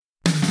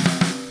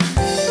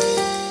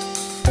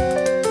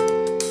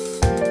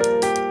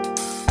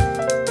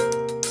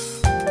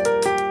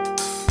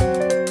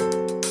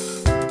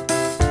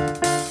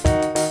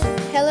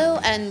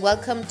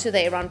Welcome to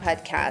the Iran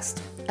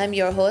podcast. I'm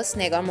your host,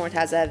 Negar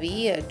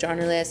Mortazavi, a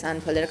journalist and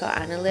political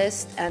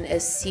analyst, and a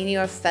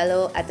senior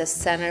fellow at the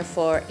Center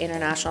for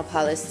International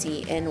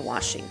Policy in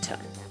Washington.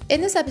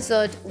 In this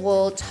episode,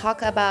 we'll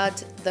talk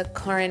about the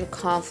current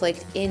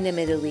conflict in the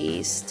Middle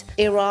East,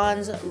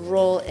 Iran's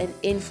role and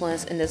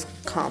influence in this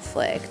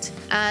conflict,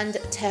 and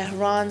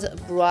Tehran's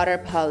broader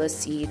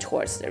policy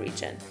towards the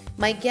region.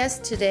 My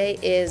guest today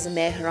is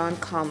Mehran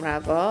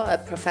Kamrava, a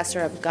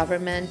professor of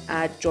government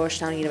at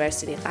Georgetown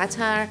University,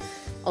 Qatar,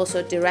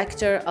 also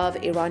director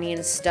of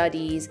Iranian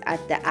studies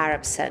at the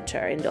Arab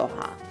Center in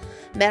Doha.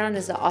 Mehran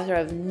is the author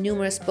of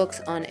numerous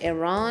books on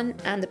Iran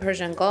and the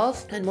Persian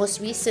Gulf, and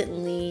most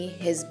recently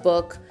his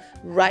book,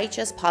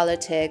 Righteous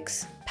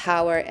Politics,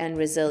 Power and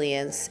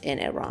Resilience in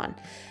Iran.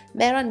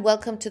 Mehran,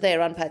 welcome to the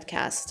Iran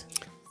podcast.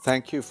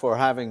 Thank you for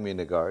having me,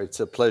 Nagar. It's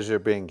a pleasure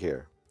being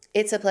here.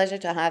 It's a pleasure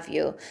to have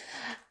you.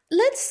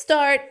 Let's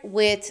start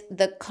with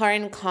the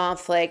current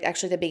conflict,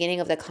 actually the beginning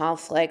of the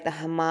conflict, the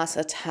Hamas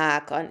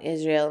attack on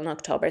Israel on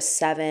October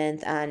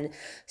 7th, and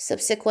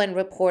subsequent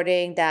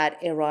reporting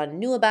that Iran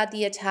knew about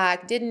the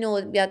attack, didn't know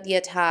about the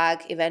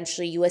attack.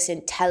 Eventually, U.S.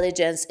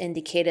 intelligence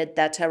indicated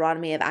that Tehran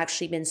may have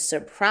actually been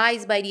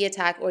surprised by the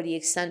attack or the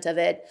extent of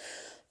it.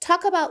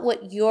 Talk about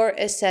what your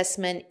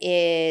assessment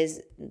is,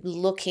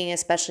 looking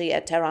especially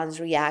at Tehran's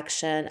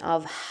reaction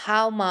of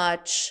how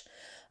much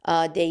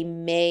they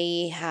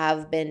may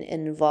have been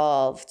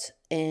involved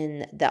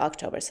in the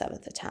October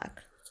 7th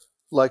attack.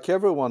 Like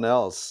everyone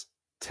else,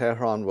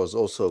 Tehran was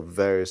also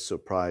very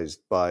surprised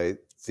by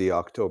the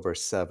October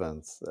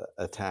 7th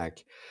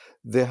attack.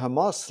 The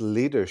Hamas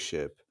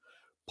leadership,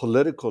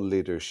 political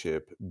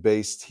leadership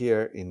based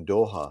here in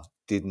Doha,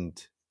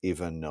 didn't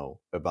even know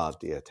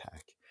about the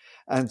attack.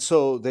 And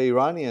so the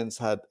Iranians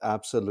had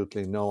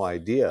absolutely no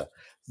idea.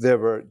 They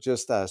were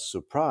just as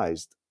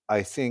surprised.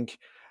 I think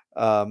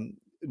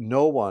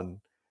no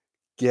one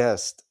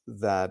guessed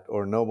that,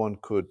 or no one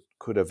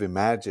could have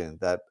imagined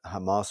that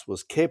Hamas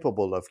was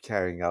capable of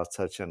carrying out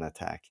such an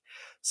attack.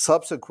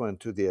 Subsequent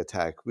to the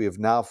attack, we have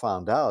now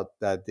found out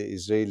that the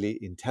Israeli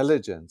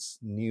intelligence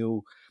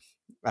knew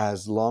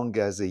as long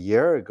as a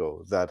year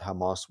ago that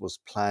Hamas was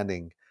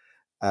planning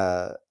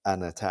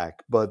an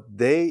attack, but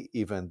they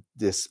even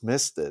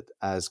dismissed it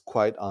as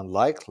quite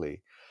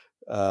unlikely.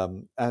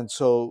 And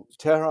so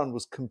Tehran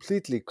was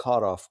completely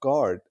caught off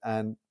guard.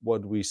 And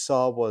what we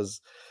saw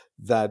was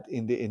that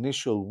in the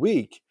initial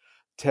week,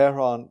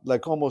 Tehran,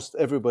 like almost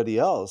everybody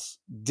else,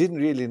 didn't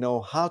really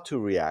know how to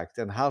react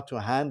and how to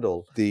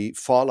handle the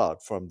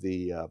fallout from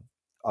the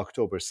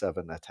October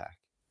 7 attack.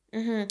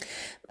 Mm-hmm.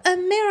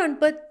 Mehran,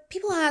 but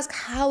people ask,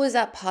 how is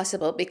that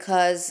possible?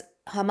 Because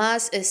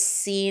Hamas is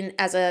seen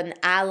as an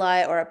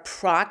ally or a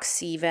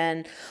proxy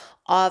even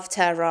of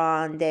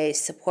Tehran. They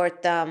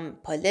support them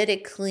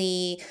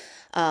politically,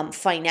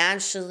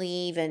 financially,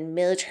 even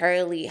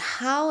militarily.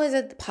 How is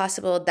it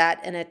possible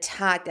that an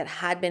attack that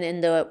had been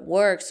in the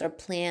works or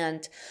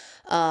planned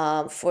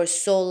for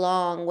so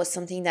long was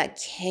something that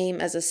came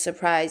as a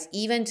surprise,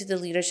 even to the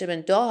leadership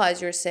in Doha,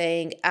 as you're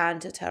saying,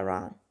 and to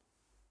Tehran?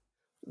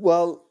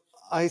 Well,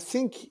 I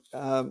think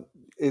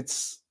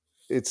it's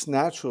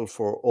natural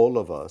for all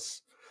of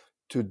us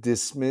to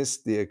dismiss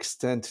the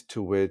extent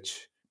to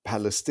which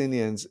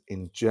Palestinians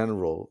in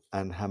general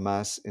and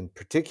Hamas in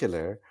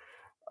particular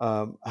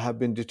have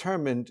been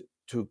determined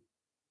to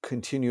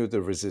continue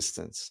the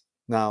resistance.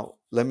 Now,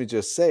 let me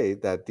just say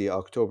that the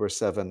October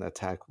 7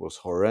 attack was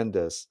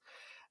horrendous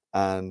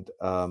and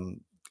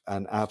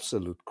an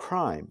absolute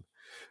crime.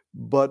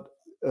 But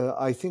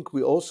I think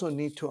we also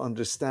need to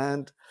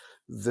understand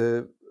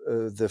the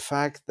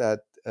fact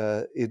that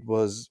it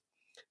was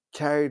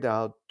carried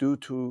out due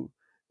to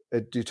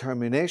a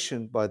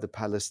determination by the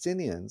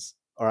Palestinians,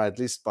 or at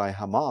least by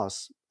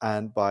Hamas,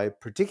 and by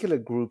particular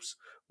groups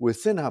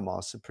within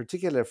Hamas, a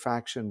particular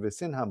faction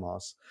within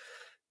Hamas,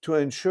 to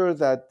ensure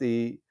that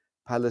the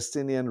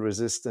Palestinian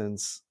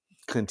resistance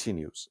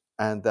continues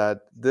and that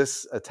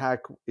this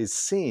attack is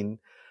seen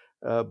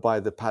by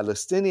the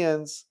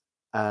Palestinians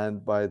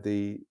and by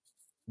the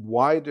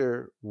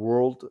wider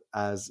world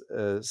as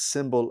a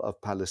symbol of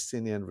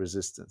Palestinian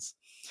resistance.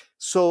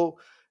 So,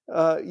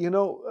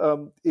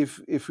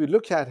 if we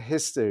look at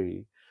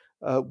history,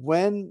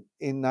 when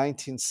in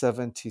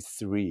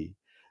 1973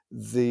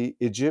 the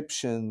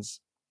Egyptians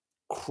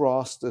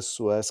crossed the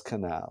Suez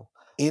Canal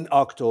in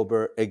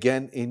October,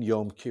 again in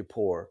Yom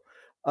Kippur,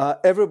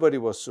 everybody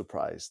was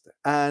surprised,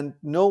 and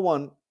no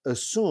one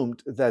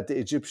assumed that the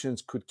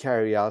Egyptians could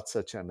carry out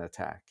such an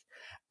attack.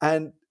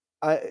 And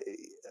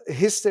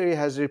history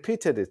has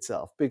repeated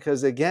itself,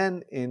 because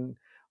again in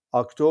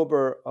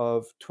October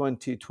of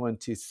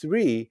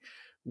 2023,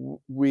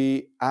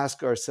 we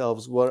ask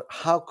ourselves, well,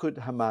 how could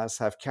Hamas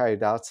have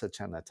carried out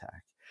such an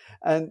attack?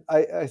 And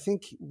I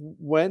think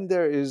when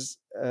there is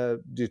a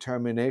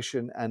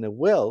determination and a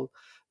will,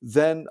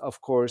 then of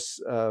course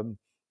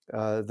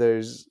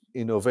there's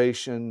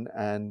innovation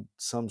and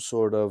some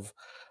sort of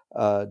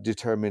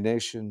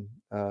determination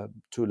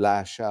to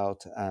lash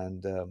out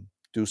and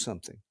do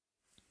something.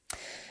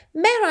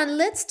 Mehran,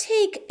 let's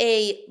take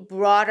a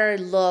broader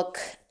look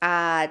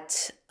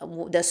at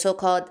the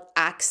so-called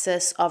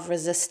axis of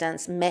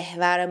resistance,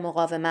 محور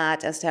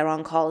مقاومت, as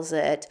Tehran calls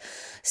it,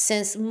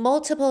 since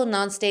multiple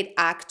non-state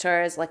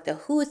actors like the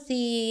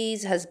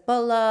Houthis,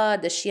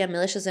 Hezbollah, the Shia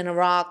militias in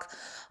Iraq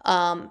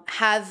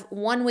have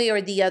one way or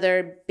the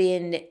other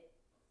been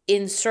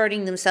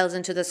inserting themselves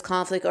into this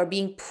conflict or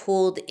being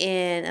pulled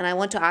in. And I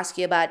want to ask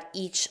you about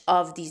each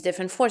of these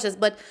different forces.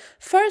 But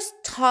first,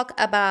 talk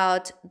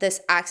about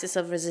this axis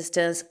of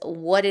resistance,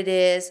 what it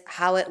is,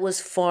 how it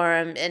was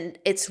formed, and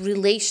its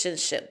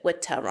relationship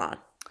with Tehran.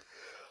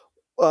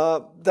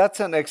 That's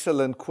an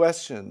excellent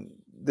question.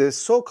 The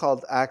so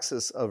called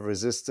axis of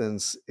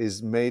resistance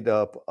is made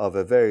up of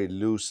a very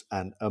loose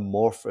and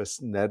amorphous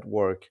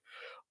network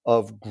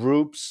of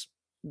groups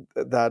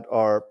that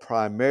are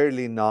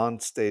primarily non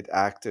state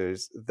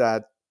actors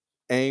that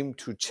aim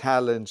to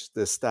challenge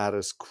the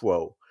status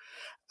quo.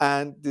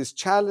 And this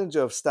challenge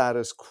of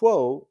status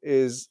quo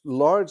is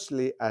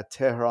largely at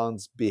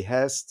Tehran's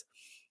behest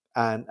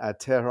and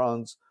at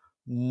Tehran's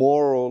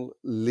moral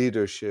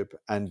leadership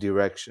and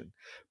direction.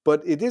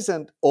 But it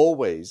isn't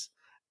always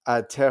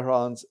at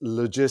Tehran's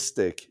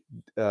logistic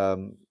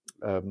um,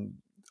 um,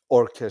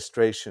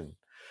 orchestration.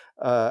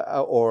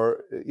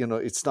 Or,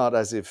 it's not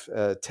as if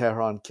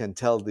Tehran can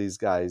tell these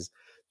guys,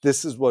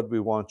 this is what we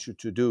want you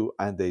to do,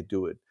 and they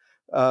do it.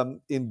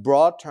 In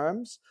broad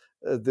terms,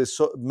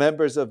 the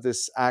members of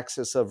this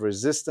axis of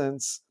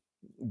resistance,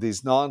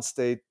 these non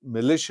state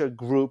militia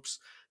groups,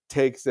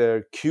 take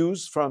their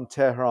cues from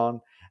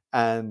Tehran,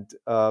 and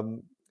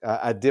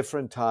at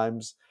different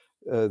times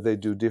they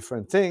do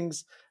different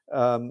things.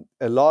 A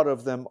lot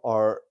of them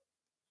are,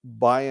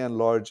 by and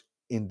large,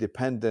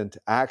 independent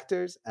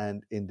actors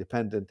and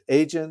independent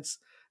agents.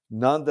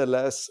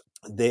 Nonetheless,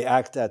 they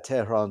act at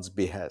Tehran's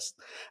behest.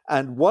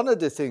 And one of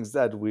the things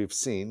that we've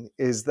seen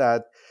is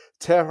that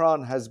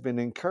Tehran has been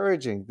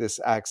encouraging this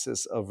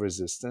axis of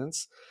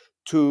resistance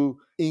to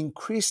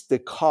increase the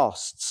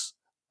costs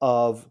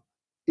of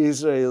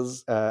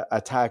Israel's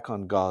attack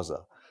on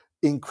Gaza,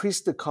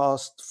 increase the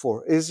cost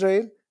for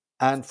Israel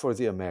and for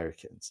the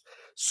Americans.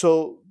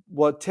 So,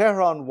 what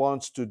Tehran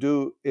wants to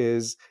do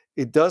is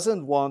it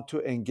doesn't want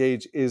to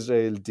engage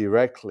Israel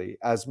directly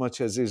as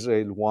much as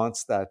Israel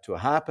wants that to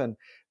happen,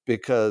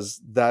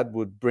 because that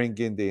would bring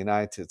in the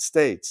United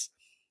States.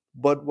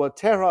 But what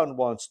Tehran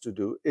wants to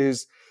do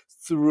is,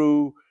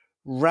 through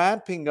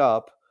ramping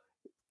up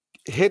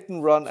hit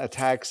and run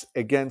attacks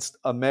against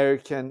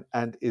American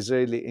and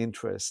Israeli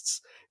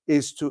interests,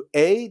 is to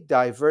A,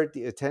 divert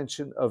the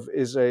attention of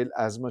Israel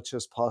as much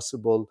as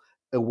possible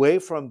away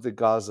from the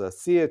Gaza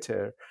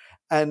theater,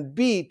 and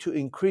B, to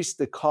increase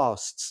the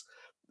costs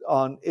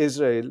on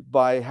Israel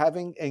by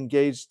having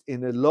engaged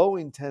in a low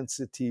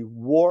intensity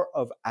war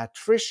of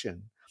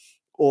attrition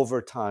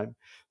over time,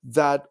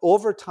 that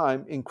over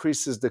time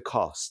increases the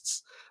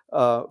costs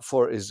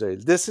for Israel.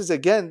 This is,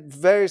 again,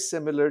 very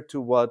similar to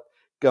what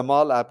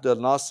Gamal Abdel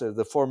Nasser,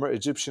 the former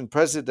Egyptian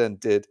president,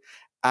 did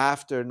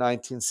after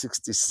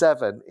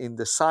 1967 in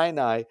the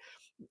Sinai,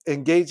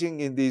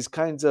 engaging in these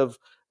kinds of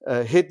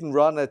hit and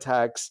run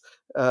attacks,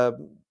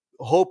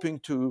 hoping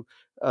to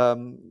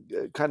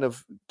kind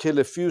of kill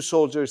a few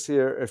soldiers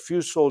here, a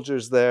few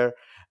soldiers there,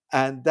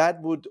 and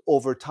that would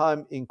over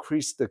time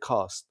increase the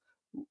cost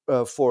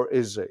for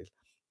Israel.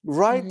 Mm-hmm.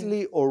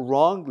 Rightly or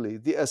wrongly,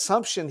 the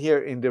assumption here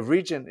in the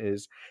region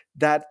is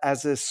that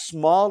as a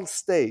small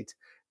state,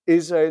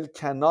 Israel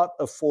cannot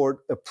afford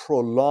a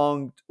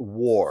prolonged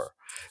war,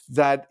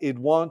 that it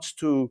wants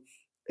to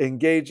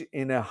engage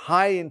in a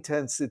high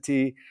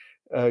intensity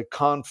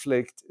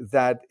conflict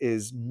that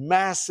is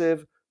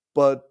massive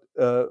but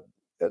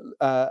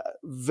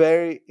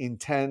very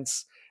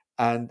intense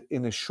and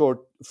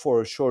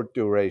for a short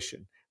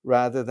duration,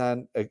 rather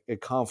than a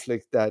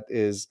conflict that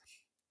is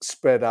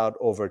spread out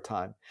over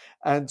time.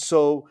 And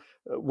so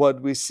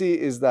what we see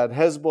is that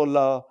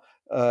Hezbollah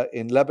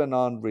in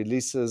Lebanon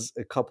releases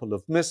a couple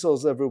of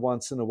missiles every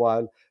once in a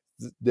while.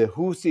 The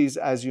Houthis,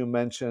 as you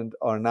mentioned,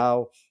 are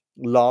now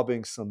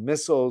lobbing some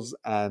missiles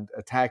and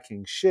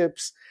attacking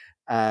ships,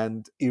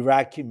 and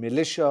Iraqi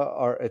militia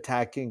are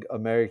attacking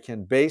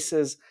American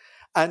bases.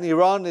 And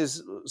Iran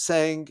is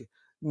saying,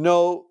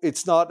 no,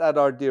 it's not at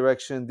our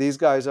direction. These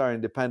guys are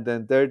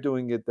independent. They're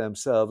doing it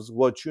themselves.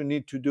 What you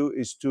need to do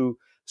is to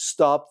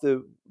stop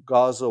the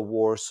Gaza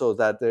war so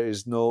that there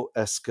is no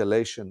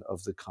escalation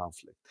of the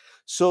conflict.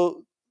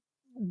 So,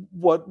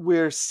 what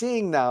we're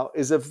seeing now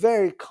is a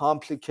very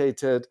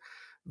complicated,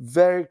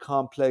 very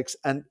complex,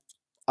 and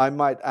I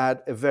might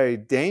add, a very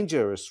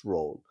dangerous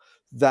role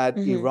that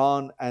Mm-hmm.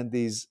 Iran and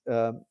these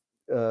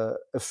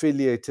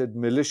affiliated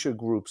militia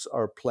groups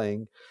are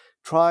playing,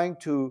 trying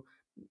to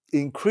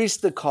increase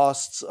the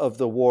costs of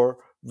the war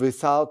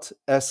without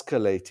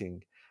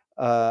escalating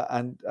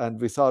and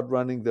without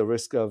running the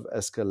risk of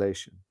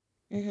escalation.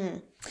 Mm-hmm.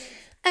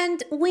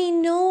 And we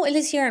know, at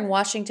least here in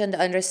Washington, the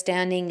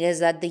understanding is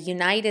that the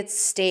United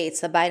States,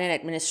 the Biden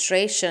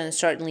administration,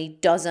 certainly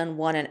doesn't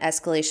want an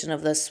escalation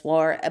of this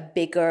war, a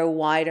bigger,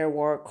 wider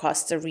war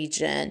across the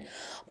region.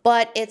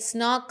 But it's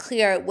not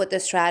clear what the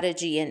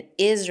strategy in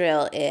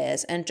Israel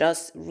is. And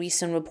just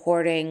recent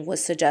reporting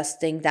was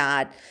suggesting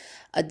that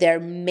there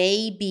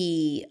may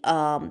be,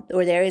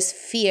 or there is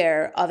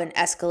fear of an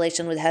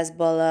escalation with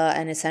Hezbollah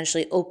and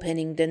essentially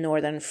opening the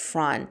northern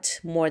front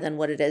more than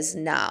what it is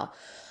now.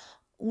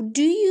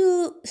 Do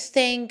you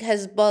think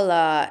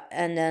Hezbollah,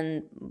 and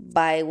then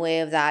by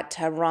way of that,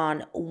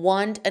 Tehran,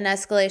 want an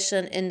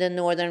escalation in the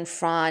northern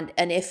front?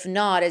 And if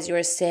not, as you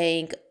were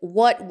saying,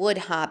 what would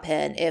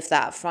happen if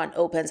that front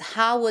opens?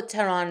 How would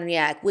Tehran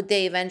react? Would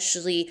they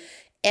eventually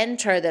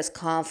enter this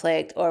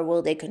conflict, or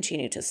will they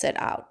continue to sit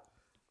out?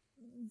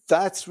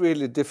 That's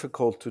really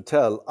difficult to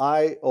tell.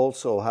 I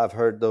also have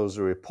heard those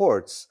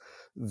reports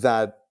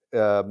that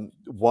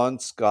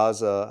once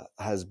Gaza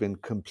has been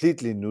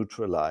completely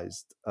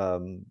neutralized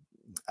and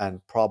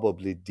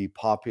probably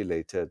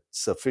depopulated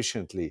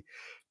sufficiently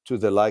to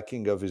the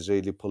liking of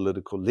Israeli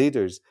political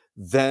leaders,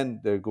 then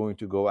they're going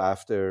to go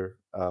after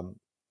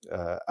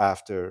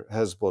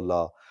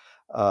Hezbollah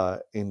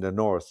in the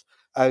north.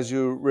 As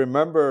you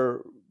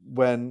remember,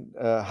 when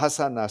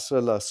Hassan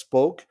Nasrallah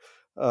spoke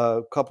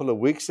a couple of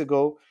weeks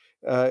ago,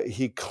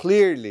 he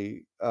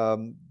clearly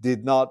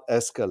did not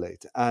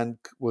escalate and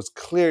was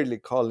clearly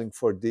calling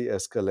for de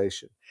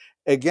escalation.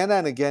 Again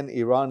and again,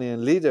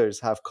 Iranian leaders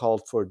have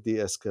called for de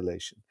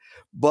escalation.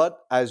 But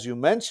as you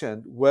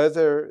mentioned,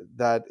 whether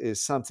that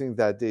is something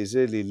that the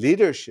Israeli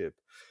leadership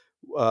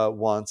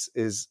wants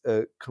is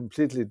a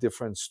completely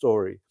different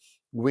story.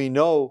 We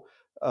know,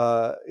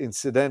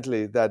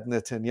 incidentally, that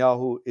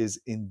Netanyahu is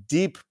in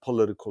deep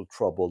political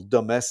trouble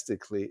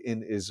domestically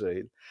in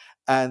Israel,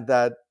 and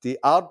that the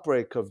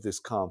outbreak of this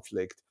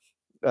conflict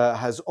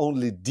has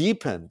only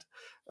deepened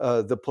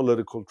the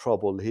political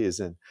trouble he is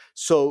in.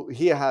 So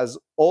he has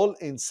all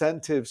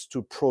incentives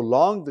to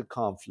prolong the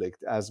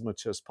conflict as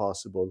much as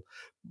possible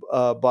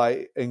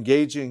by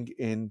engaging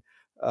in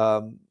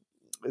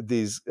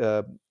these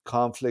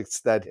conflicts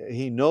that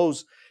he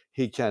knows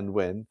he can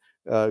win,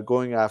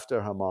 going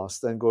after Hamas,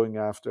 then going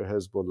after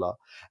Hezbollah.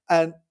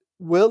 And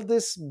will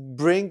this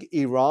bring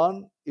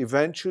Iran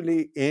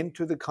eventually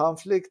into the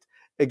conflict?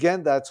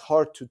 Again, that's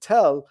hard to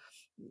tell.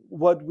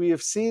 What we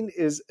have seen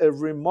is a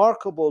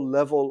remarkable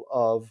level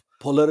of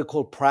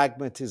political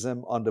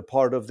pragmatism on the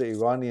part of the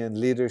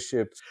Iranian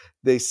leadership.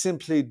 They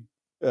simply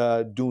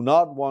do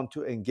not want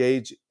to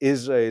engage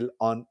Israel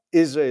on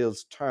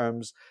Israel's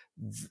terms.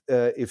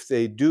 If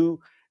they do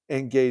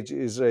engage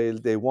Israel,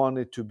 they want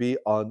it to be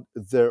on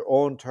their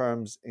own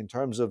terms, in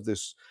terms of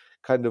this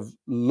kind of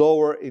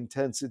lower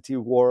intensity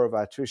war of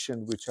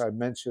attrition, which I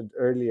mentioned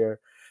earlier.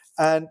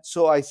 And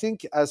so I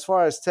think, as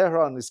far as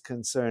Tehran is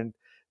concerned,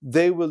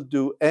 they will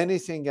do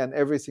anything and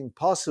everything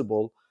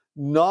possible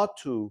not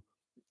to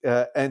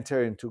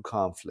enter into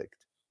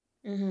conflict.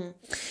 Mm-hmm.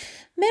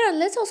 Mira,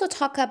 let's also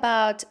talk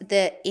about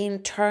the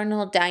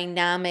internal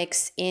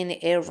dynamics in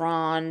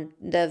Iran,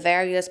 the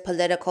various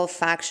political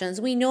factions.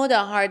 We know the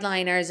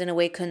hardliners, in a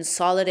way,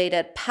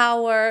 consolidated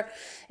power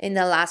in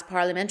the last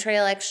parliamentary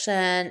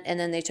election, and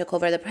then they took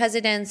over the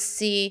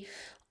presidency.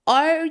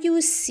 Are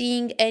you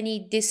seeing any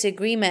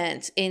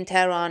disagreement in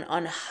Tehran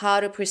on how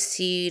to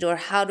proceed or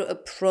how to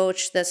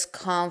approach this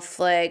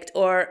conflict?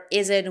 Or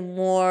is it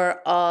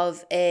more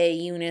of a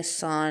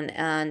unison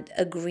and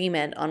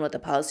agreement on what the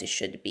policy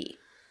should be?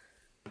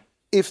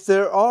 If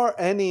there are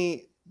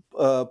any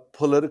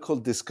political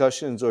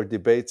discussions or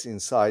debates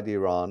inside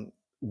Iran,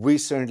 we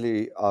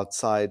certainly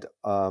outside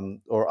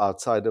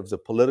of the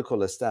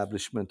political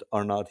establishment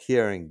are not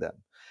hearing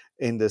them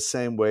in the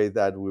same way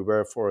that we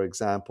were, for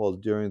example,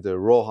 during the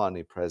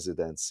Rouhani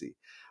presidency,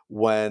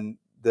 when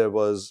there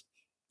was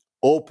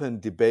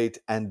open debate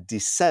and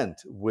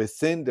dissent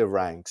within the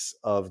ranks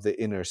of the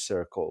inner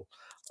circle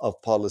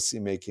of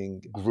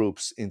policymaking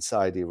groups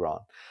inside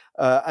Iran.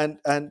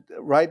 And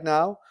right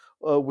now,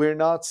 we're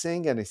not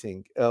seeing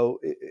anything.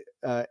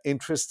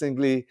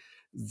 Interestingly,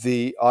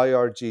 the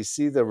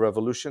IRGC, the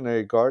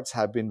Revolutionary Guards,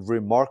 have been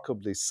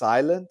remarkably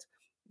silent.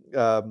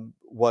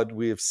 What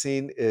we have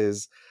seen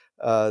is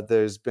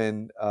there's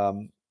been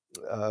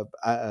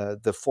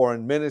the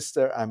foreign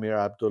minister, Amir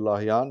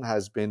Abdullahian,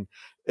 has been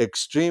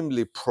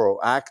extremely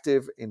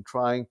proactive in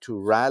trying to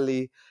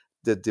rally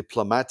the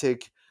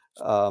diplomatic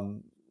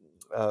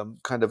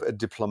kind of a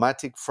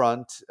diplomatic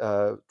front,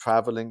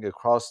 traveling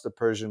across the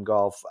Persian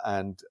Gulf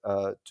and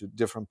to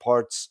different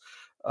parts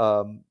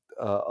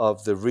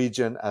of the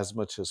region as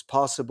much as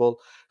possible.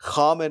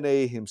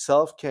 Khamenei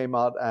himself came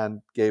out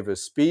and gave a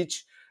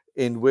speech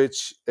in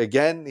which,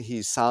 again,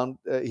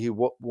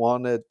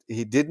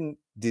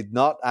 did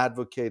not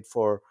advocate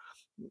for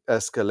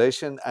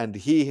escalation, and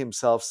he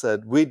himself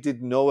said, we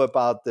didn't know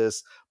about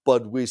this,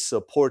 but we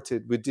support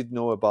it. We did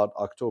know about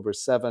October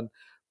 7th,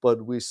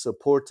 but we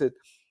support it.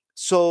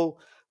 So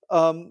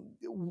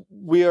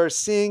we are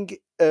seeing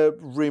a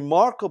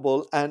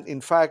remarkable and,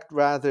 in fact,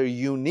 rather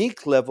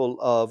unique level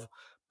of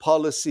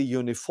policy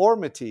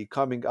uniformity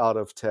coming out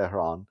of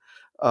Tehran,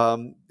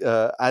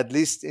 at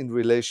least in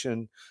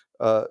relation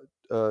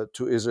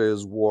to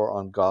Israel's war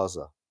on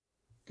Gaza.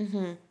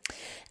 Mm-hmm.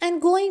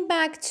 And going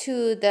back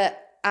to the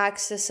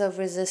axis of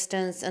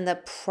resistance and the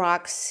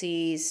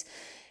proxies,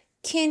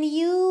 can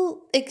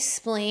you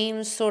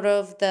explain sort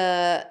of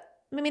the,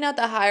 maybe not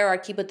the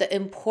hierarchy, but the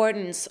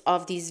importance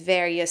of these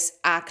various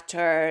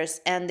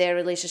actors and their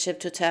relationship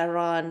to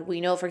Tehran?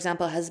 We know, for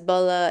example,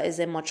 Hezbollah is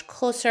a much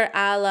closer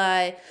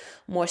ally,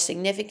 more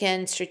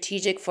significant,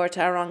 strategic for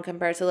Tehran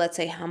compared to, let's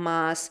say,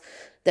 Hamas.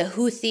 The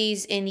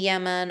Houthis in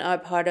Yemen are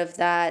part of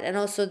that, and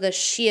also the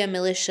Shia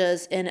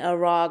militias in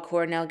Iraq who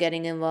are now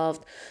getting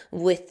involved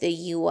with the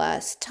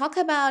US. Talk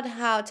about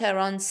how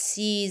Tehran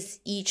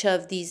sees each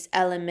of these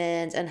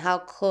elements and how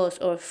close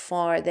or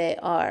far they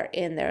are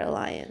in their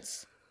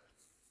alliance.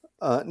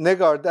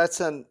 Negar, that's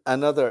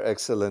another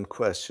excellent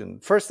question.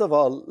 First of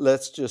all,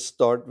 let's just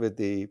start with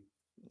the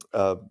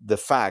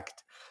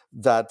fact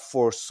that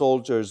for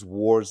soldiers,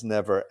 wars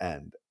never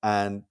end.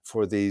 And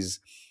for these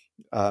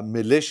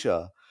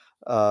militia,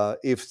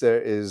 if there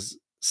is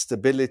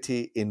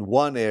stability in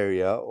one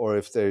area, or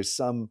if there's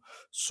some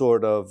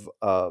sort of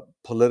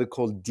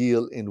political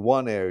deal in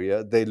one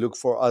area, they look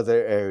for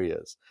other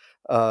areas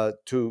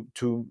to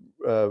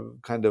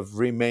kind of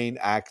remain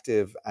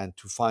active and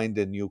to find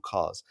a new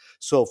cause.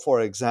 So, for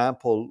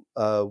example,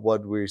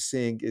 what we're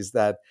seeing is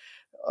that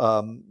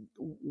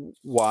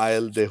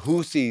while the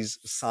Houthis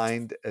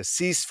signed a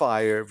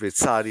ceasefire with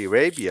Saudi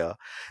Arabia,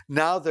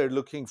 now they're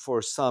looking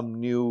for some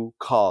new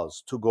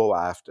cause to go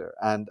after.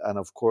 And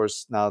of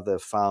course, now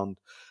they've found,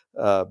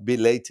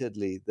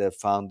 belatedly, they've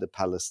found the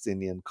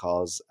Palestinian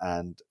cause,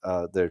 and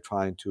they're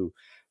trying to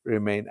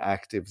remain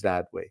active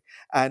that way.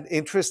 And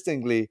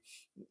interestingly,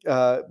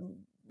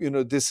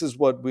 this is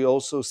what we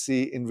also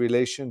see in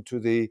relation to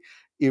the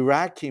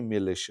Iraqi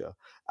militia.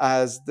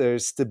 As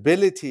there's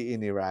stability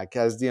in Iraq,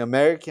 as the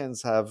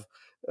Americans have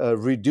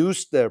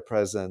reduced their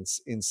presence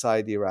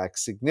inside Iraq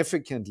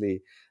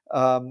significantly,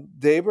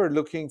 they were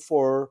looking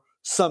for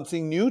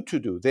something new to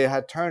do. They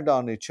had turned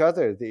on each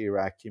other, the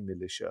Iraqi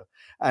militia.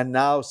 And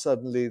now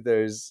suddenly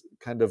there's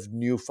kind of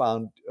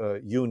newfound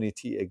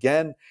unity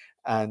again.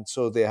 And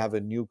so they have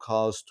a new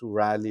cause to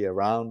rally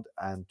around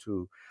and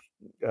to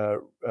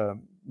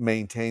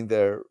maintain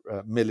their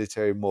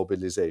military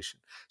mobilization.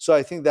 So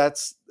I think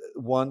that's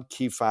one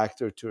key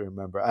factor to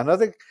remember.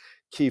 Another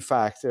key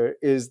factor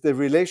is the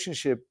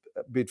relationship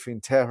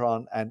between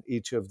Tehran and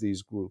each of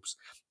these groups.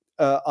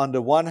 On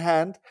the one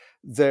hand,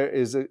 there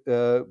is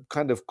a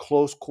kind of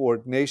close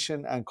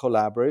coordination and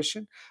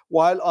collaboration,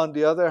 while on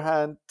the other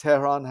hand,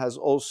 Tehran has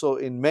also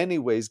in many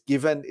ways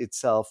given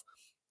itself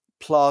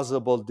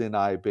plausible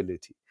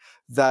deniability,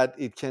 that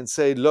it can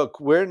say, look,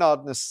 we're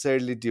not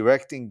necessarily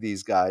directing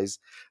these guys.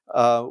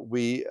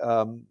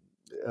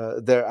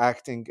 They're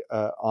acting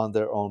on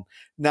their own.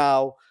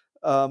 Now,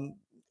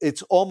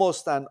 it's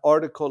almost an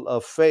article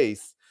of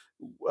faith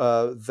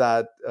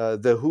that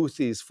the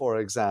Houthis, for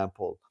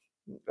example,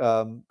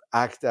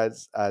 act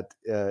at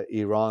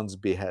Iran's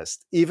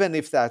behest. Even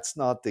if that's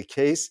not the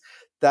case,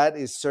 that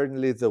is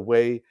certainly the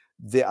way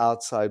the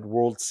outside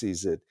world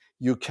sees it.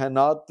 You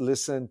cannot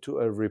listen to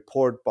a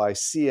report by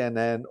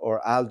CNN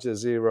or Al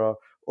Jazeera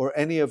or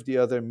any of the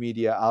other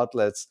media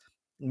outlets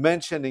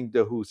mentioning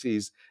the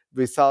Houthis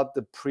without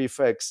the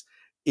prefix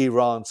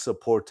Iran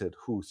supported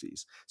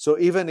Houthis. So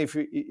even if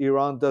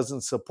Iran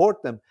doesn't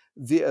support them,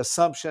 the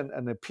assumption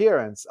and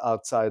appearance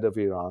outside of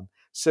Iran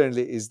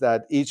certainly is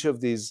that each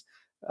of these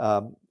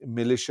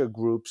militia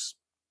groups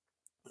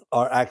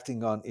are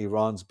acting on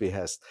Iran's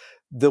behest.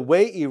 The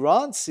way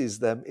Iran sees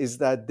them is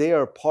that they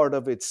are part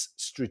of its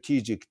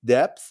strategic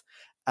depth,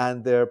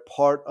 and they're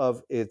part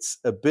of its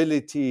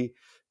ability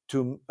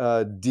to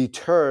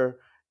deter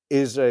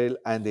Israel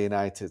and the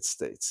United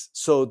States.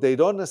 So they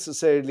don't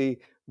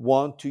necessarily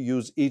want to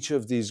use each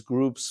of these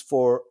groups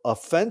for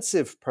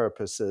offensive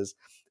purposes,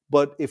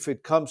 but if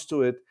it comes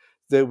to it,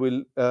 they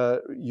will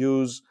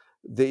use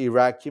the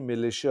Iraqi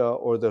militia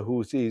or the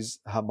Houthis,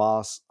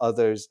 Hamas,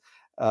 others,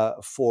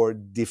 for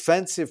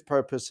defensive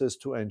purposes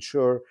to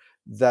ensure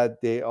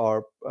that they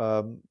are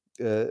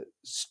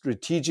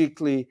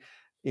strategically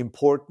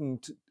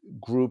important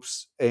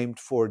groups aimed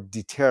for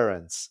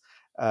deterrence,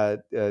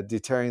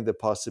 deterring the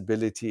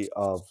possibility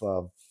of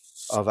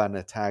an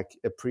attack,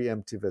 a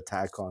preemptive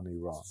attack on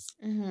Iran.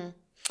 Mm-hmm.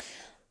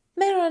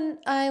 Mehran,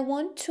 I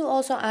want to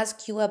also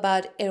ask you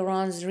about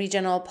Iran's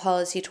regional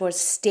policy towards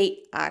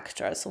state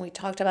actors. So we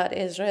talked about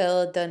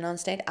Israel, the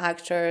non-state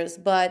actors,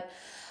 but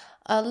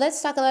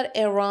let's talk about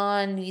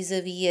Iran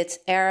vis-a-vis its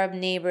Arab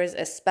neighbors,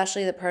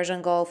 especially the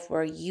Persian Gulf,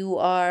 where you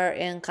are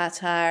in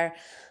Qatar.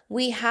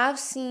 We have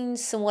seen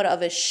somewhat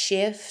of a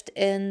shift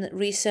in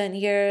recent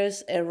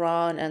years.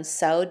 Iran and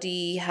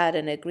Saudi had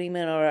an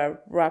agreement or a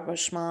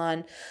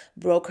rapprochement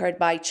brokered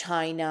by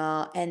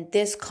China, and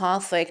this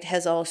conflict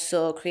has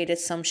also created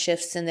some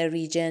shifts in the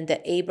region. The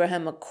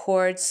Abraham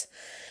Accords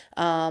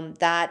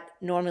That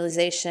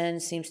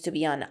normalization seems to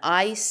be on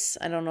ice.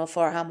 I don't know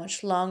for how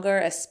much longer,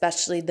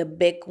 especially the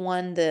big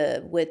one,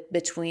 the with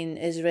between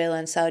Israel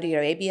and Saudi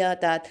Arabia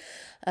that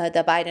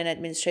the Biden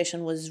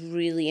administration was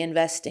really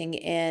investing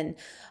in.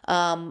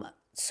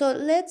 So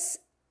let's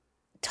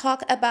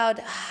talk about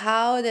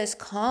how this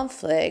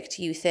conflict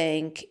you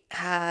think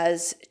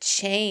has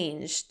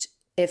changed,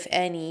 if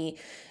any,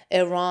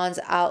 Iran's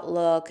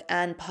outlook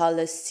and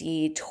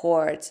policy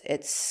towards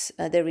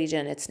the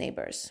region, its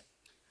neighbors.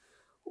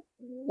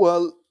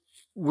 Well,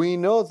 we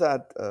know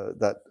that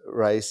that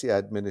Raisi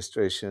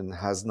administration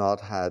has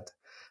not had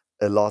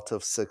a lot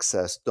of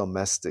success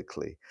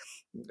domestically.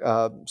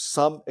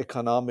 Some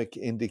economic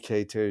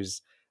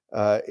indicators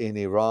in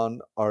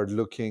Iran are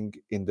looking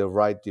in the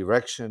right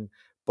direction,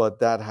 but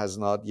that has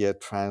not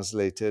yet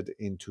translated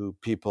into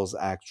people's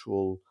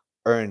actual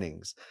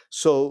earnings.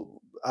 So,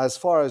 as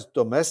far as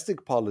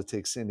domestic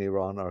politics in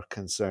Iran are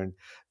concerned,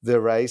 the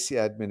Raisi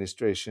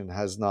administration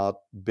has not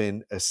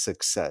been a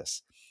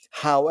success.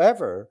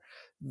 However,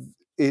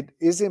 it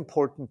is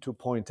important to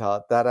point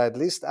out that, at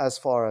least as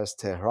far as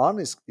Tehran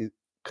is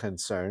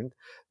concerned,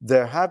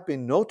 there have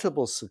been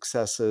notable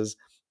successes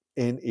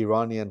in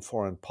Iranian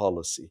foreign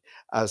policy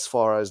as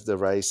far as the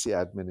Raisi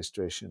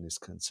administration is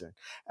concerned.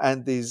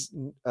 And these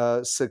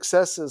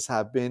successes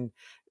have been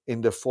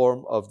in the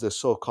form of the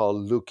so called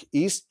Look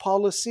East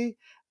policy,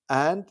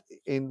 and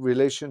in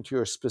relation to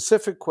your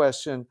specific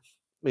question,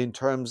 in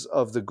terms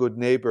of the good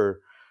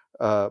neighbor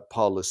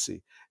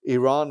policy.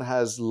 Iran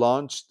has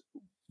launched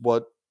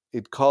what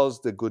it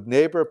calls the good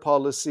neighbor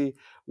policy,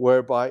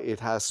 whereby it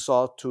has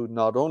sought to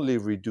not only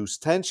reduce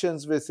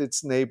tensions with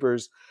its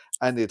neighbors,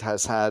 and it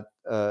has had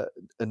a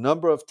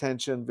number of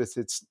tensions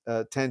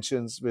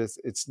with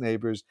its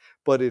neighbors,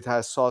 but it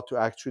has sought to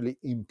actually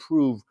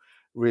improve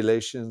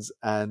relations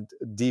and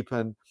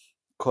deepen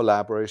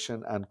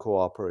collaboration and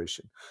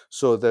cooperation.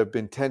 So there have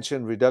been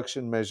tension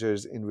reduction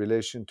measures in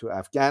relation to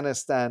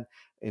Afghanistan,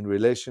 in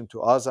relation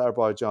to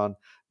Azerbaijan,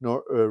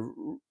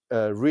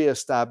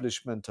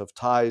 reestablishment of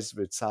ties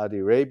with Saudi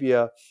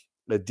Arabia,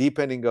 a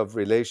deepening of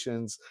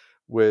relations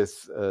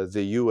with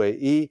the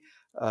UAE.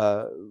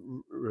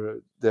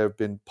 There have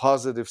been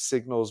positive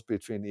signals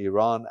between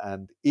Iran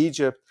and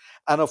Egypt,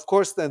 and of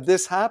course, then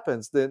this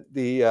happens.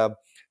 The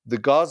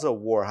Gaza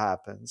war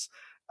happens,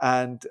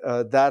 and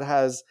that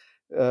has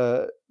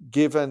uh,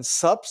 given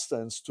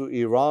substance to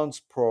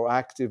Iran's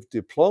proactive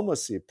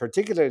diplomacy,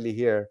 particularly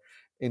here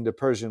in the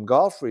Persian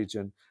Gulf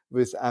region,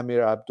 with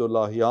Amir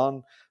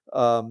Abdullahian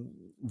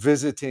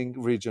visiting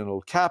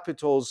regional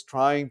capitals,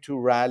 trying to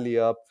rally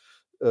up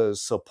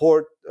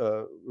support.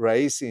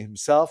 Raisi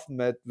himself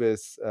met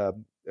with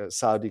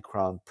Saudi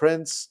Crown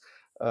Prince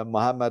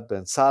Mohammed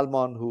bin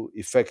Salman, who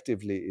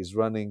effectively is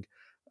running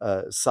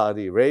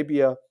Saudi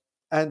Arabia.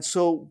 And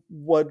so,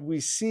 what we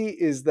see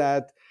is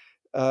that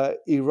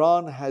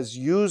Iran has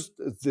used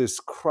this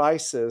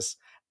crisis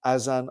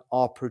as an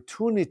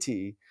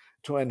opportunity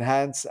to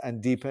enhance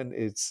and deepen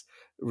its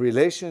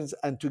relations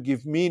and to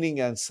give meaning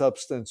and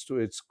substance to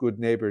its good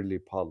neighborly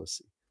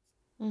policy.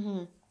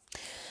 Mhm.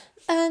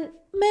 And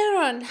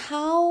Mehran,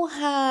 how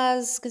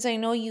has, because I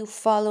know you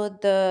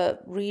followed the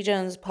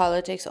region's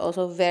politics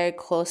also very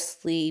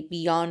closely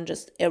beyond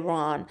just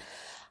Iran,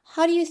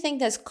 how do you think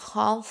this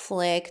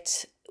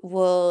conflict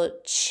will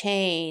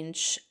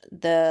change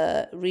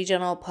the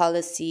regional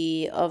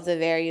policy of the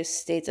various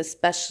states,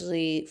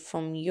 especially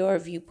from your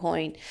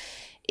viewpoint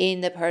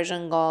in the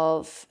Persian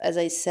Gulf? As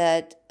I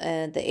said,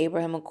 the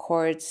Abraham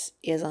Accords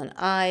is on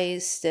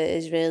ice. The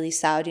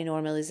Israeli-Saudi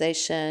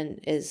normalization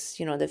is,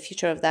 the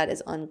future of that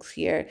is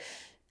unclear.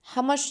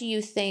 How much do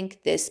you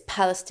think this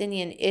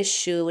Palestinian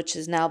issue, which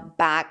is now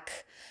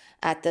back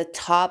at the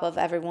top of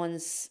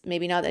everyone's,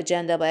 maybe not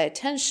agenda, but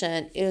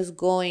attention, is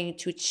going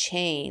to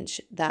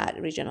change that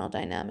regional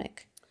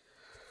dynamic?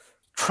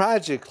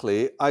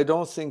 Tragically, I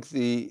don't think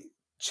the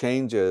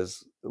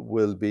changes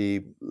will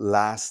be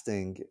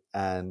lasting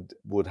and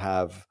would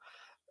have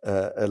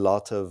a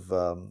lot of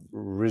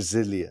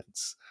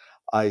resilience.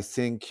 I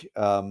think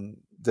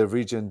the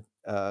region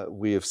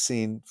we have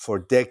seen for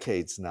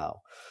decades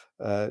now,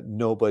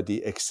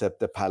 nobody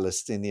except the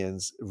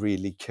Palestinians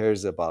really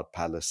cares about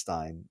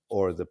Palestine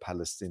or the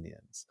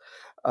Palestinians,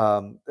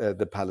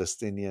 the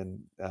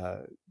Palestinian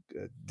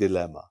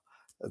dilemma,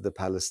 the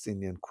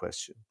Palestinian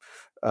question.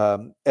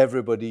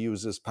 Everybody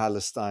uses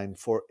Palestine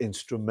for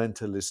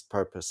instrumentalist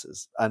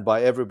purposes. And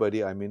by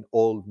everybody, I mean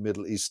all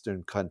Middle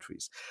Eastern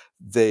countries.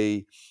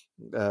 They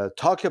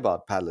talk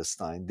about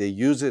Palestine, they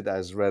use it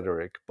as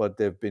rhetoric, but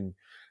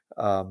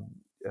um,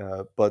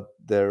 but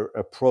their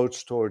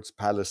approach towards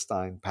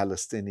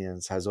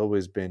Palestinians has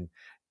always been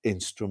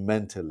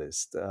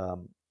instrumentalist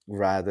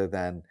rather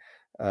than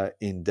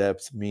in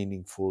depth,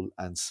 meaningful,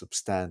 and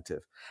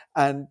substantive.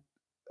 And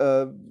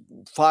uh,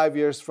 5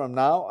 years from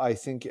now, I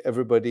think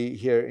everybody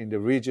here in the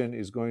region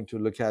is going to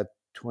look at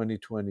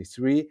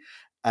 2023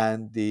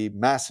 and the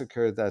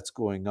massacre that's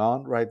going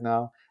on right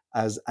now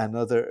as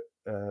another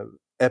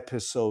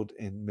episode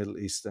in Middle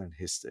Eastern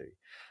history.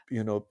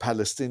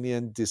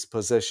 Palestinian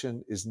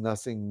dispossession is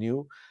nothing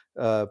new.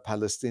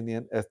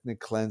 Palestinian ethnic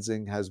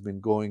cleansing has been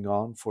going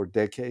on for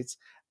decades,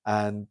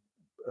 and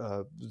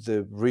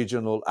the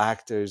regional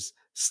actors,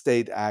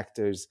 state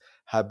actors,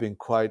 have been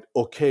quite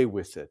okay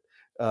with it.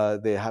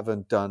 They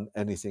haven't done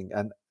anything.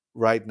 And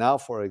right now,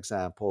 for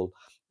example,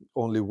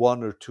 only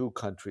one or two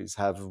countries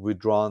have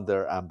withdrawn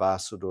their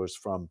ambassadors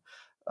from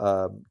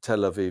Tel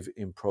Aviv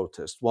in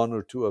protest, one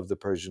or two of the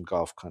Persian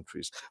Gulf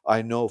countries.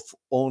 I know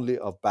only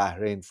of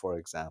Bahrain, for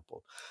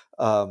example.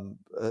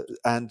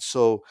 And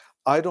so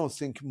I don't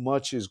think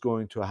much is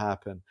going to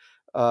happen.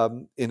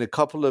 In a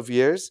couple of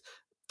years,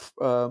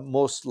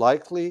 most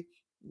likely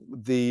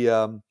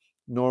the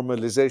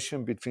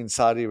normalization between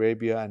Saudi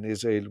Arabia and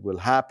Israel will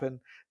happen.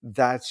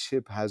 That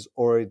ship has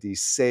already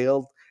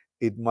sailed.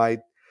 It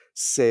might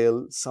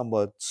sail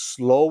somewhat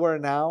slower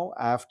now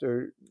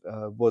after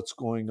what's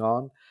going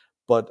on,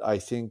 but I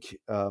think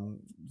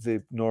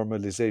the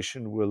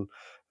normalization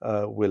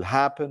will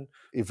happen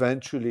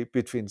eventually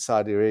between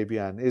Saudi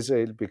Arabia and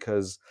Israel,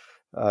 because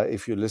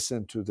if you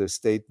listen to the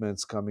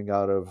statements coming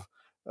out of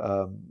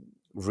um,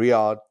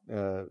 Riyadh,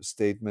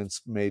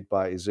 statements made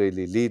by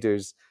Israeli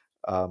leaders,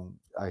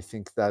 I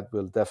think that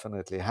will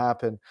definitely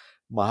happen.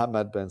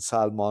 Mohammed bin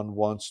Salman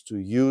wants to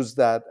use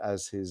that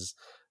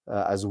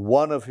as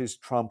one of his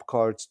trump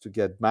cards to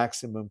get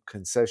maximum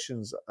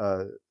concessions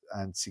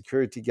and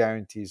security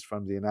guarantees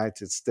from the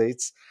United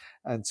States,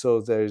 and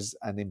so there's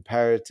an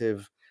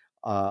imperative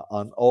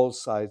on all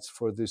sides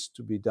for this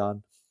to be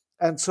done.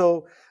 And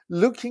so,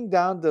 looking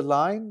down the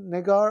line,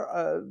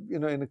 Negar,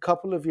 in a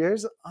couple of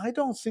years, I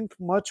don't think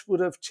much would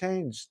have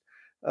changed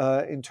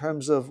in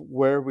terms of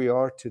where we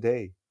are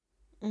today.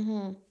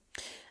 Hmm.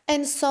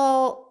 And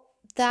so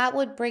that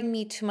would bring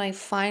me to my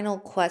final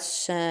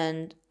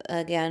question,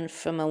 again,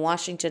 from a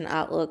Washington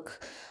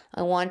outlook.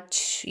 I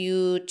want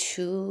you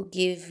to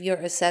give your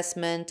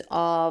assessment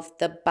of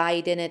the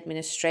Biden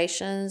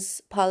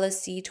administration's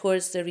policy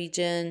towards the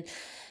region,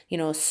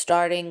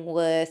 starting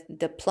with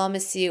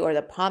diplomacy or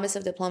the promise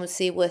of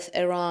diplomacy with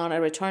Iran, a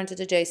return to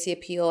the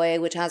JCPOA,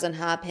 which hasn't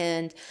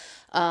happened,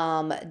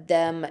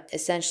 them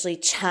essentially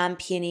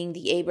championing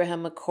the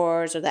Abraham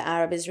Accords or the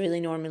Arab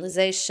Israeli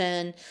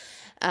normalization,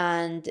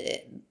 and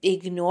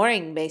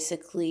ignoring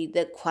basically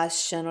the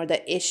question or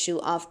the issue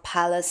of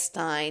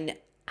Palestine.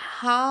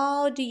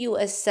 How do you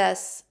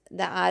assess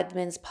the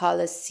admin's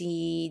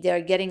policy?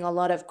 They're getting a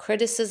lot of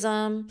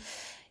criticism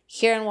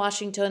here in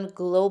Washington.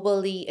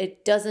 Globally,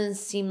 it doesn't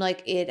seem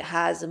like it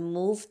has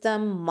moved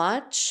them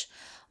much,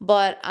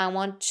 but I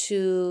want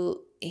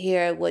to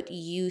hear what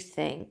you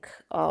think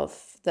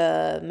of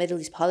the Middle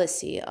East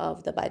policy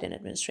of the Biden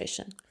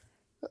administration.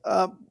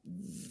 Um,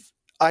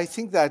 I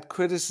think that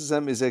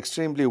criticism is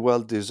extremely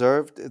well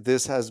deserved.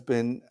 This has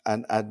been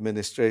an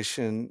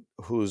administration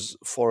whose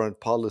foreign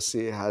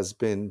policy has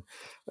been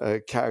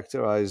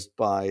characterized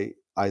by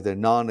either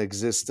non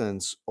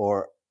existence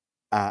or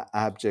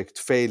abject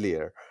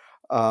failure.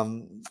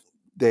 Um,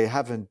 they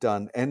haven't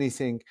done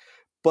anything.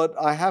 But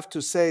I have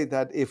to say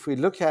that if we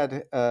look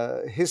at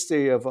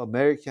history of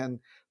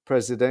American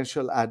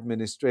presidential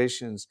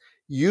administrations,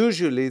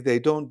 usually they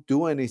don't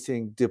do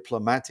anything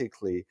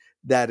diplomatically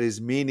that is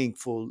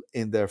meaningful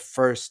in their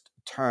first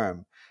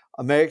term.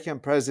 American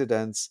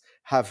presidents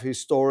have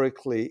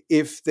historically,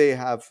 if they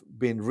have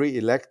been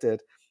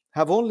reelected,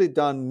 have only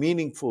done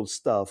meaningful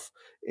stuff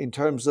in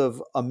terms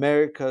of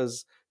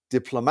America's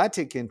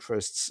diplomatic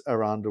interests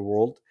around the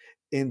world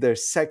in their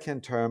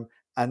second term,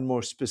 and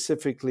more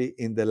specifically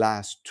in the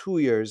last 2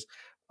 years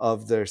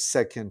of their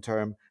second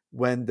term,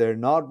 when they're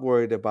not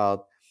worried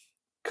about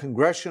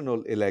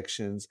congressional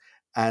elections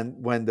and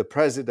when the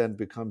president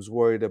becomes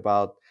worried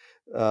about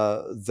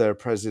their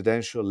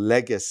presidential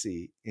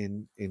legacy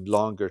in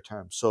longer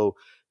term. So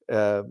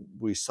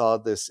we saw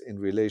this in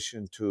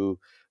relation to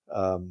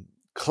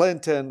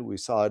Clinton, we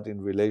saw it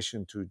in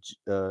relation to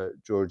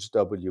George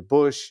W.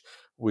 Bush,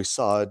 we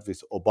saw it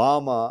with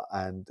Obama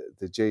and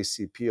the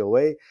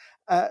JCPOA.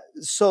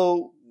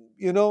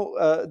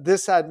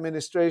 This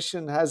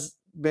administration has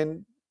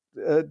been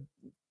uh,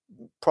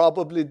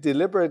 probably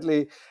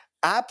deliberately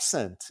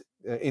absent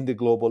in the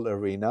global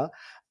arena.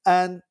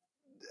 And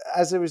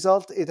as a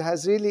result, it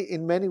has really,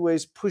 in many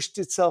ways, pushed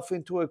itself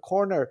into a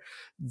corner.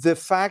 The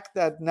fact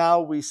that now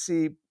we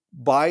see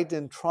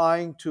Biden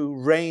trying to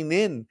rein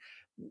in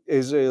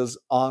Israel's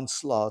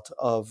onslaught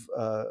of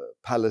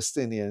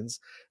Palestinians,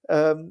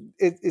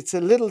 it's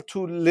a little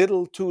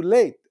too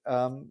late,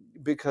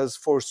 because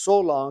for so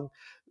long,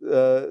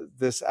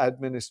 this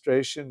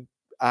administration,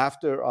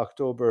 after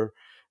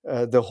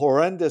the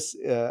horrendous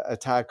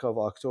attack of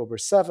October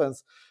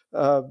 7th,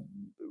 uh,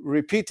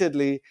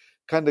 repeatedly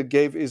kind of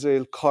gave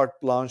Israel carte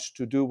blanche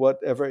to do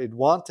whatever it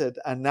wanted.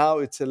 And now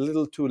it's a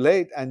little too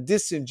late and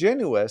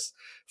disingenuous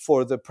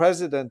for the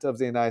president of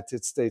the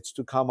United States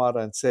to come out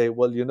and say,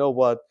 well, you know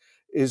what?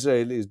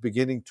 Israel is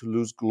beginning to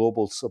lose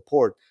global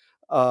support.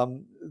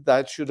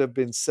 That should have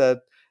been said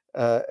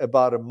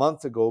about a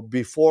month ago,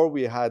 before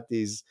we had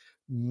these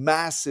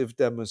massive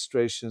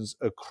demonstrations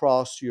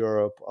across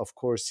Europe, of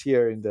course,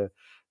 here in the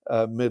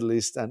Middle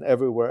East and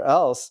everywhere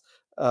else,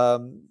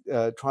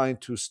 trying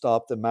to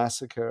stop the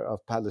massacre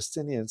of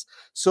Palestinians.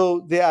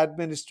 So the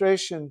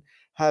administration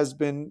has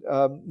been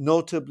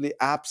notably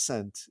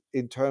absent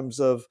in terms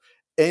of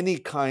any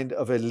kind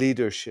of a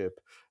leadership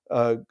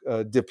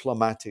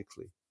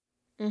diplomatically.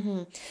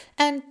 Mm-hmm.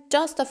 And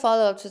just a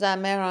follow up to that,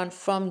 Mehran,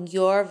 from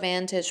your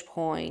vantage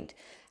point,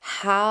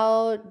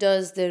 how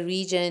does the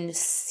region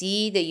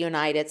see the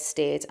United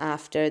States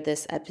after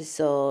this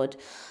episode,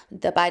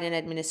 the Biden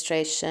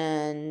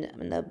administration,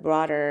 and the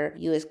broader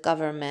US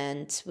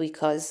government?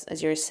 Because,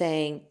 as you're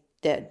saying,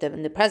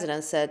 the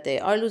president said they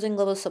are losing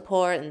global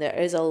support, and there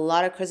is a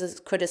lot of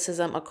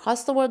criticism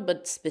across the world,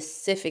 but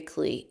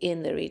specifically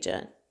in the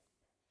region.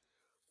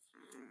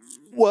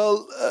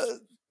 Well,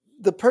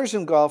 the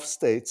Persian Gulf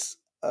states,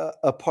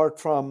 apart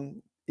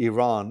from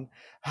Iran,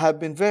 have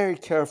been very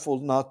careful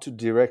not to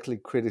directly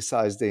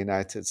criticize the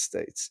United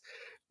States.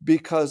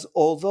 Because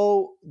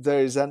although there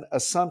is an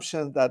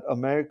assumption that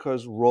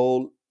America's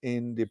role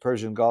in the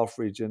Persian Gulf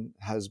region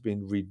has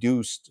been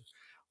reduced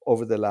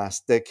over the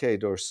last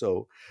decade or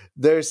so,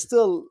 there's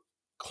still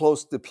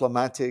close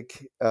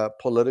diplomatic,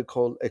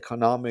 political,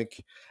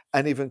 economic,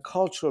 and even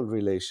cultural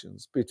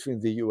relations between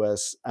the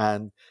US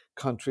and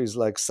countries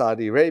like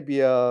Saudi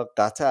Arabia,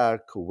 Qatar,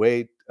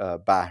 Kuwait,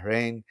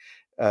 Bahrain,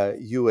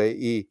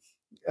 UAE.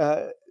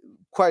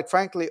 Quite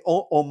frankly,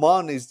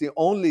 Oman is the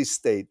only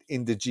state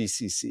in the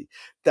GCC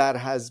that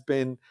has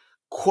been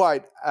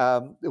quite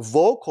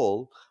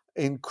vocal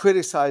in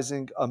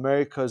criticizing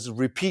America's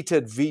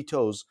repeated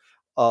vetoes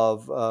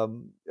of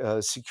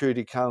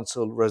Security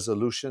Council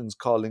resolutions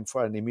calling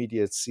for an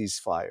immediate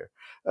ceasefire.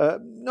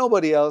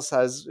 Nobody else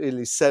has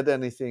really said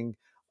anything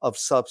of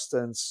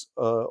substance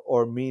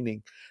or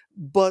meaning.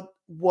 But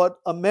what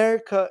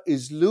America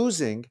is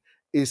losing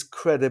is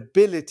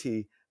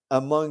credibility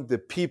among the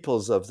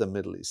peoples of the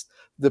Middle East.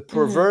 The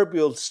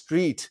proverbial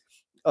street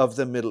of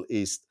the Middle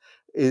East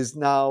is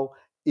now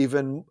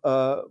even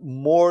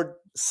more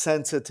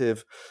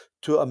sensitive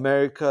to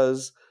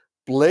America's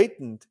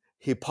blatant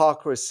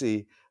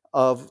hypocrisy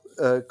of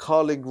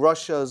calling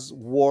Russia's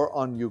war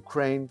on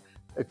Ukraine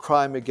a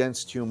crime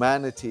against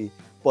humanity,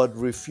 but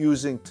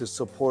refusing to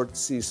support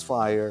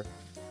ceasefire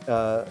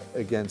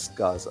against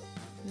Gaza.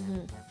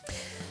 Mm-hmm.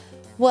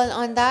 Well,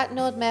 on that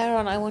note,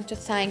 Mehran, I want to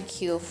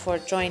thank you for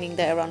joining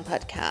the Iran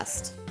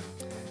podcast.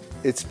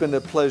 It's been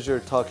a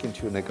pleasure talking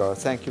to you, Negar.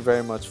 Thank you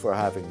very much for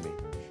having me.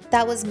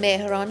 That was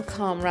Mehran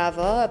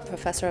Kamrava, a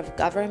professor of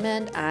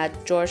government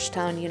at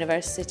Georgetown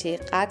University,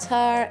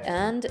 Qatar,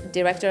 and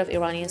director of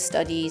Iranian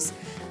studies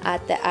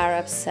at the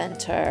Arab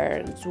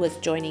Center, who was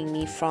joining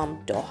me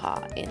from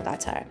Doha in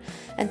Qatar.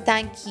 And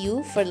thank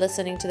you for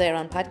listening to the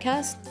Iran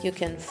podcast. You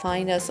can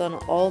find us on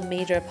all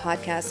major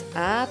podcast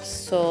apps,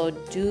 so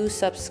do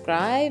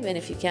subscribe, and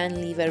if you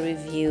can, leave a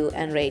review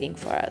and rating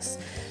for us.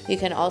 You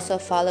can also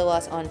follow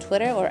us on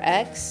Twitter or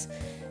X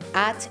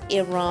at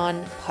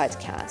Iran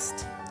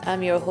Podcast.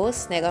 I'm your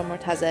host, Negar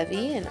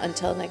Mortazavi, and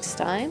until next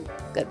time,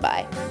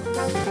 goodbye.